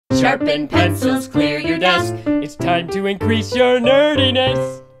Sharpen pencils, clear your desk. It's time to increase your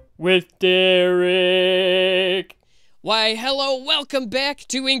nerdiness with Derek. Why, hello, welcome back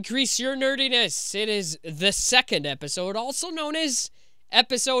to Increase Your Nerdiness. It is the second episode, also known as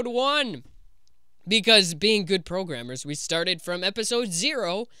episode 1. Because being good programmers, we started from episode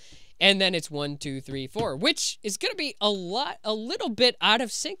 0, and then it's 1, 2, 3, 4, which is going to be a little bit out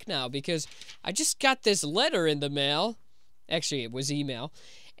of sync now, because I just got this letter in the mail. Actually, it was email.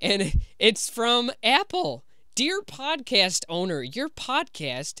 And it's from Apple. Dear podcast owner, your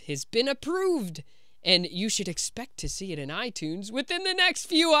podcast has been approved, and you should expect to see it in iTunes within the next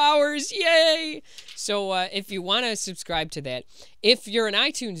few hours. Yay! So if you want to subscribe to that, if you're an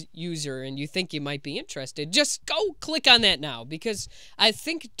iTunes user and you think you might be interested, just go click on that now, because I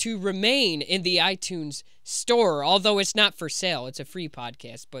think to remain in the iTunes store, although it's not for sale, it's a free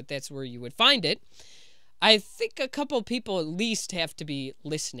podcast, but that's where you would find it, I think a couple people at least have to be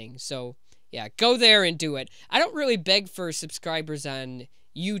listening. So yeah, go there and do it. I don't really beg for subscribers on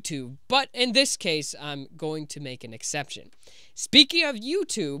YouTube, but in this case, I'm going to make an exception. Speaking of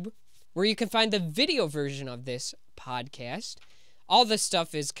YouTube, where you can find the video version of this podcast, all this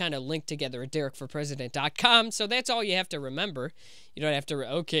stuff is kind of linked together at derekforpresident.com, so that's all you have to remember. You don't have to,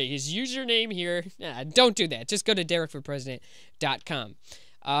 okay, his username here. Nah, don't do that. Just go to derekforpresident.com.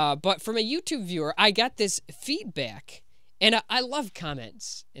 But from a YouTube viewer, I got this feedback, and I love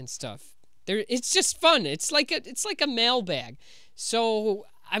comments and stuff. It's just fun. It's like a mailbag. So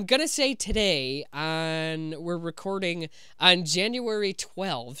I'm gonna say today we're recording on January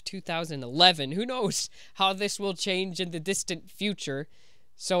 12, 2011. Who knows how this will change in the distant future?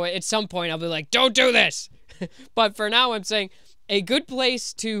 So at some point I'll be like, don't do this. But for now, I'm saying a good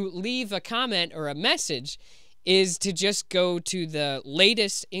place to leave a comment or a message is to just go to the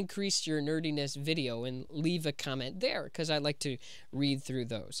latest Increase Your Nerdiness video and leave a comment there, because I like to read through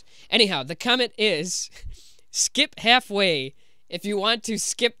those. Anyhow, the comment is, skip halfway if you want to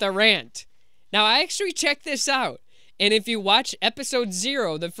skip the rant. Now, I actually checked this out, and if you watch episode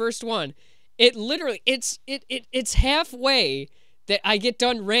 0, the first one, it literally, it's halfway that I get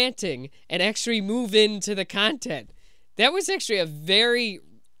done ranting and actually move into the content. That was actually a very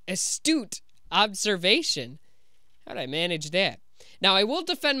astute observation. How did I manage that? Now, I will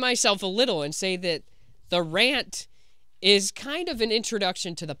defend myself a little and say that the rant is kind of an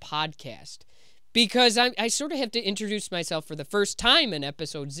introduction to the podcast, because I sort of have to introduce myself for the first time in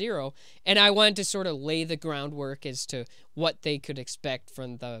episode 0, and I wanted to sort of lay the groundwork as to what they could expect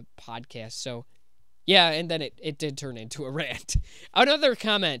from the podcast. So, yeah, and then it did turn into a rant. Another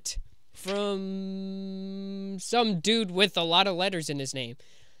comment from some dude with a lot of letters in his name.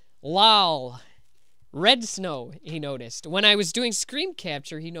 Lol. Red snow, he noticed. When I was doing screen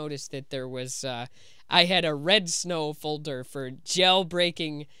capture, he noticed that there was, I had a red snow folder for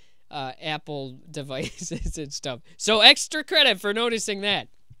jailbreaking Apple devices and stuff. So extra credit for noticing that.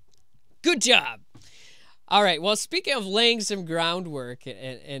 Good job. All right, well, speaking of laying some groundwork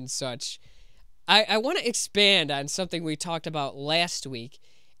and such, I want to expand on something we talked about last week.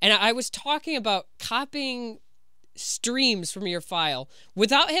 And I was talking about copying streams from your file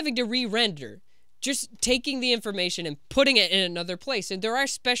without having to re-render. Just taking the information and putting it in another place. And there are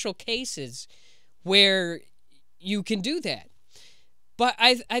special cases where you can do that. But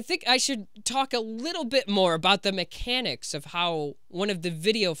I think I should talk a little bit more about the mechanics of how one of the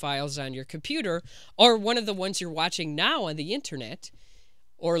video files on your computer, or one of the ones you're watching now on the internet,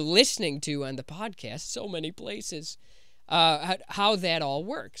 or listening to on the podcast, so many places, how that all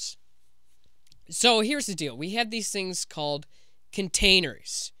works. So here's the deal. We have these things called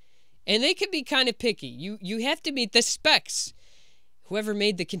containers. And they can be kind of picky. You have to meet the specs. Whoever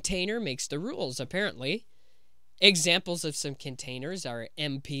made the container makes the rules, apparently. Examples of some containers are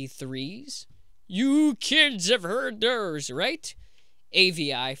MP3s. You kids have heard those, right?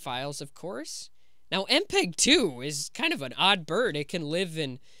 AVI files, of course. Now, MPEG 2 is kind of an odd bird. It can live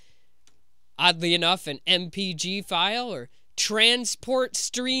in, oddly enough, an MPG file, or transport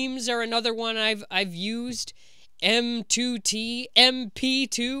streams are another one I've used. M2T,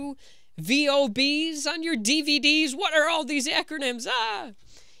 MP2, VOBs on your DVDs. What are all these acronyms?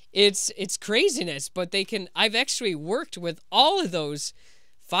 It's craziness, but they can. I've actually worked with all of those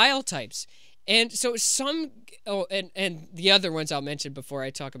file types. And so some, and the other ones I'll mention before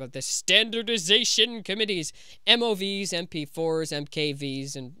I talk about the standardization committees, MOVs, MP4s,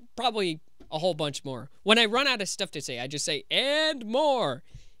 MKVs, and probably a whole bunch more. When I run out of stuff to say, I just say, and more.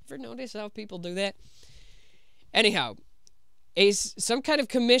 Ever notice how people do that? Anyhow, some kind of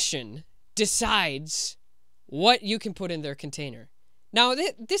commission decides what you can put in their container. Now,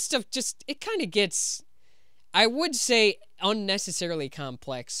 this stuff just, it kind of gets I would say unnecessarily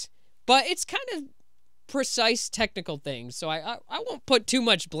complex, but it's kind of precise technical things, so I won't put too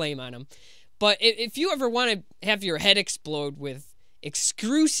much blame on them. But if you ever want to have your head explode with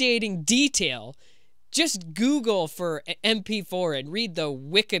excruciating detail, just Google for MP4 and read the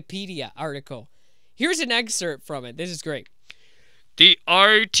Wikipedia article. Here's an excerpt from it. This is great. The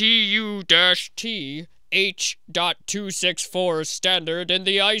ITU-T H.264 standard and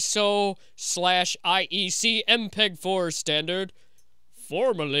the ISO/IEC MPEG-4 standard,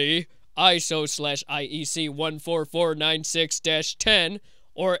 formerly ISO/IEC 14496-10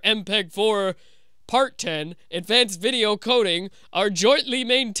 or MPEG-4 Part 10, advanced video coding, are jointly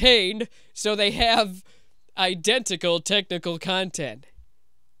maintained so they have identical technical content.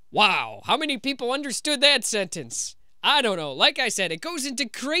 Wow, how many people understood that sentence? I don't know. Like I said, it goes into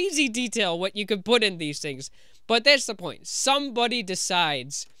crazy detail what you can put in these things. But that's the point. Somebody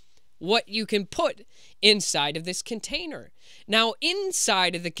decides what you can put inside of this container. Now,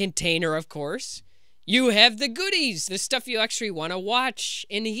 inside of the container, of course, you have the goodies, the stuff you actually want to watch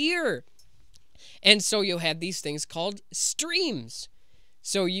and hear. And so you'll have these things called streams.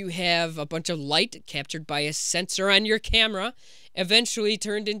 So you have a bunch of light captured by a sensor on your camera, eventually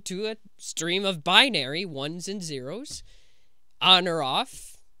turned into a stream of binary ones and zeros, on or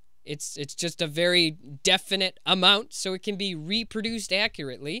off. It's just a very definite amount, so it can be reproduced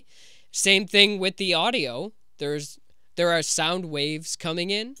accurately. Same thing with the audio. There are sound waves coming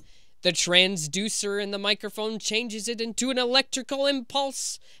in. The transducer in the microphone changes it into an electrical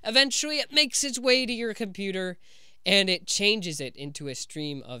impulse. Eventually, it makes its way to your computer, and it changes it into a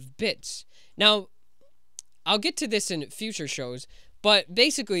stream of bits. Now, I'll get to this in future shows, but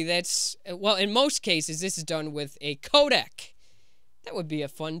basically that's, well, in most cases, this is done with a codec. That would be a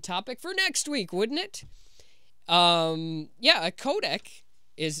fun topic for next week, wouldn't it? Yeah, a codec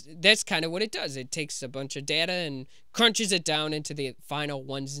that's kind of what it does. It takes a bunch of data and crunches it down into the final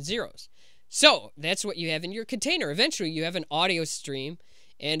ones and zeros. So that's what you have in your container. Eventually, you have an audio stream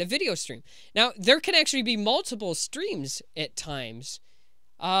and a video stream. Now, there can actually be multiple streams at times.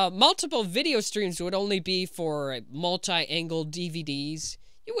 Multiple video streams would only be for multi-angle DVDs.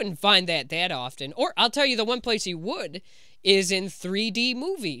 You wouldn't find that often. Or I'll tell you, the one place you would is in 3D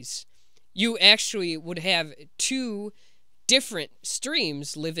movies. You actually would have two different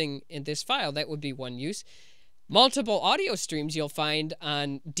streams living in this file. That would be one use. Multiple audio streams you'll find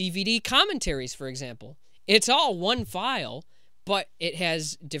on DVD commentaries, for example. It's all one file, but it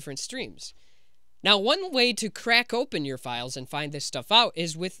has different streams. Now, one way to crack open your files and find this stuff out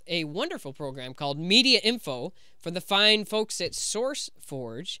is with a wonderful program called MediaInfo from the fine folks at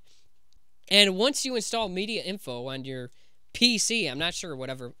SourceForge. And once you install MediaInfo on your PC, I'm not sure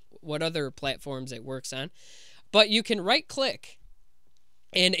what other platforms it works on, but you can right-click,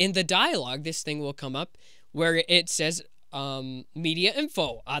 and in the dialog, this thing will come up where it says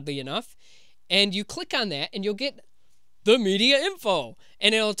MediaInfo, oddly enough, and you click on that, and you'll get the MediaInfo,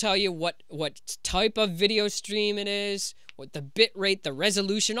 and it'll tell you what type of video stream it is, what the bit rate, the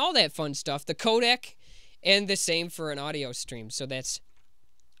resolution, all that fun stuff, the codec, and the same for an audio stream. So that's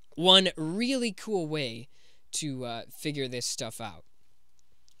one really cool way to figure this stuff out.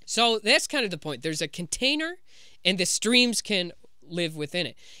 So that's kind of the point. There's a container, and the streams can live within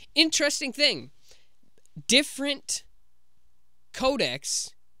it. Interesting thing, different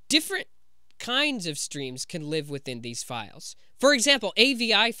codecs, different kinds of streams can live within these files. For example,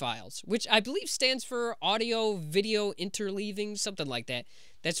 AVI files, which I believe stands for audio video interleaving, something like that.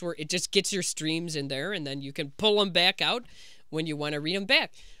 That's where it just gets your streams in there, and then you can pull them back out when you want to read them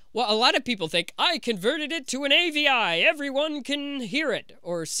back. Well, a lot of people think, I converted it to an AVI. Everyone can hear it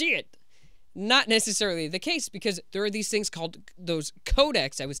or see it. Not necessarily the case, because there are these things called those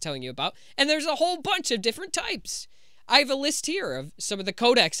codecs I was telling you about, and there's a whole bunch of different types. I have a list here of some of the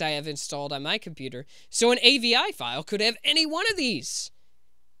codecs I have installed on my computer, so an AVI file could have any one of these.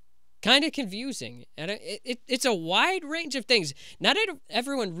 Kind of confusing. And it's a wide range of things. Not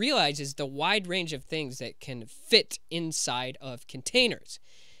everyone realizes the wide range of things that can fit inside of containers.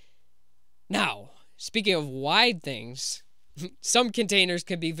 Now, speaking of wide things, some containers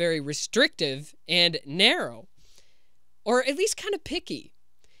can be very restrictive and narrow, or at least kind of picky.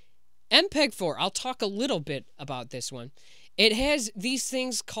 MPEG-4, I'll talk a little bit about this one. It has these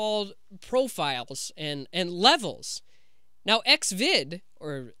things called profiles and levels. Now, XVID,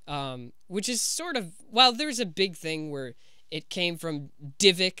 or which is sort of, well, there's a big thing where it came from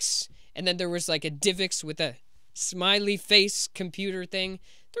DivX, and then there was like a DivX with a smiley face computer thing.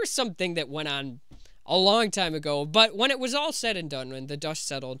 There's something that went on a long time ago, but when it was all said and done, when the dust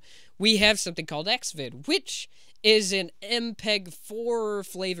settled, we have something called XVID, which is an MPEG-4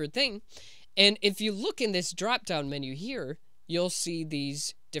 flavored thing, And if you look in this drop-down menu here, you'll see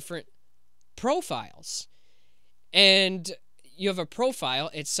these different profiles. And you have a profile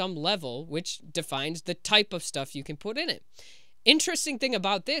at some level which defines the type of stuff you can put in it. Interesting thing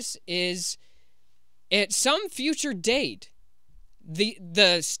about this is at some future date,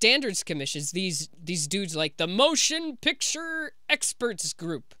 the standards commissions, these dudes like the Motion Picture Experts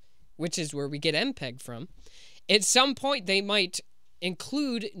Group, which is where we get MPEG from, at some point they might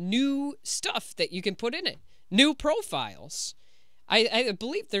include new stuff that you can put in it, new profiles. I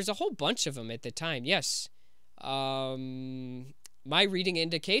believe there's a whole bunch of them at the time. Yes. My reading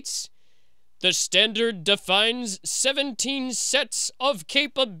indicates the standard defines 17 sets of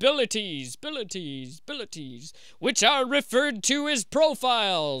capabilities, which are referred to as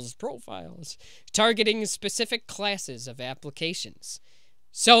profiles, targeting specific classes of applications.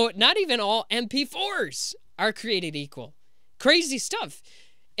 So not even all MP4s are created equal. Crazy stuff.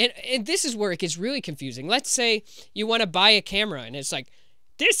 And this is where it gets really confusing. Let's say you want to buy a camera and it's like,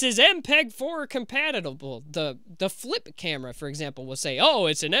 this is MPEG-4 compatible. The flip camera, for example, will say, oh,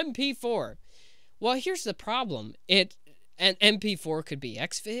 it's an MP4. Well, here's the problem. An MP4 could be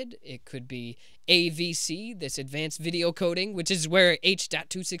XVID. It could be AVC, this advanced video coding, which is where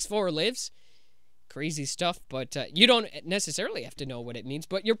H.264 lives. Crazy stuff, but you don't necessarily have to know what it means,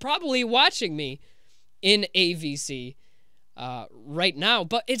 but you're probably watching me in AVC right now.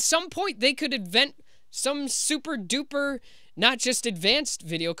 But at some point, they could invent some super duper, not just advanced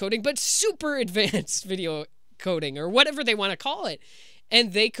video coding, but super advanced video coding, or whatever they want to call it.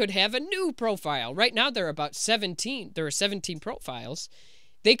 And they could have a new profile. Right now, there are 17 profiles.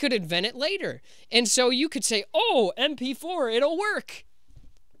 They could invent it later. And so you could say, oh, MP4, it'll work.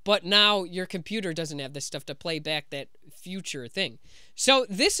 But now your computer doesn't have this stuff to play back that future thing. So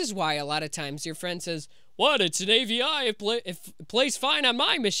this is why a lot of times your friend says, what, it's an AVI, it plays fine on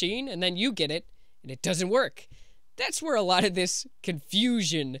my machine, and then you get it, and it doesn't work. That's where a lot of this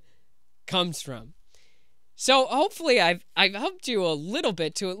confusion comes from. So hopefully I've helped you a little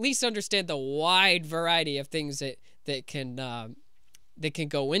bit to at least understand the wide variety of things that can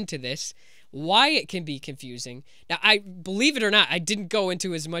go into this, why it can be confusing. Now, I believe it or not, I didn't go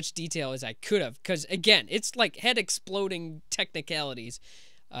into as much detail as I could have, because again, it's like head-exploding technicalities,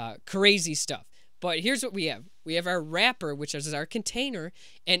 crazy stuff. But here's what we have. We have our wrapper, which is our container,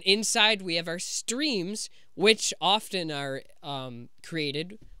 and inside we have our streams, which often are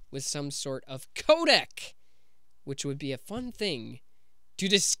created with some sort of codec, which would be a fun thing to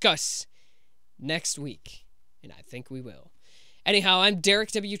discuss next week, and I think we will. Anyhow, I'm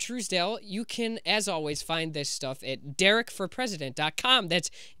Derek W. Truesdale. You can, as always, find this stuff at derekforpresident.com. That's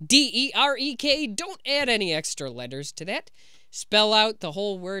D-E-R-E-K. Don't add any extra letters to that. Spell out the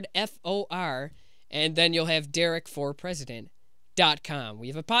whole word F-O-R, and then you'll have derekforpresident.com. We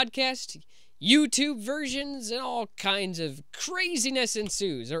have a podcast, YouTube versions, and all kinds of craziness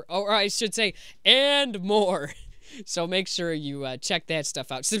ensues, or I should say, and more. So make sure you check that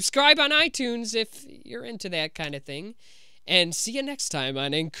stuff out. Subscribe on iTunes if you're into that kind of thing. And see you next time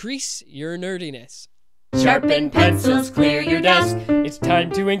on Increase Your Nerdiness. Sharpen pencils, clear your desk. It's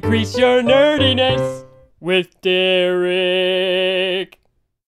time to increase your nerdiness with Derek.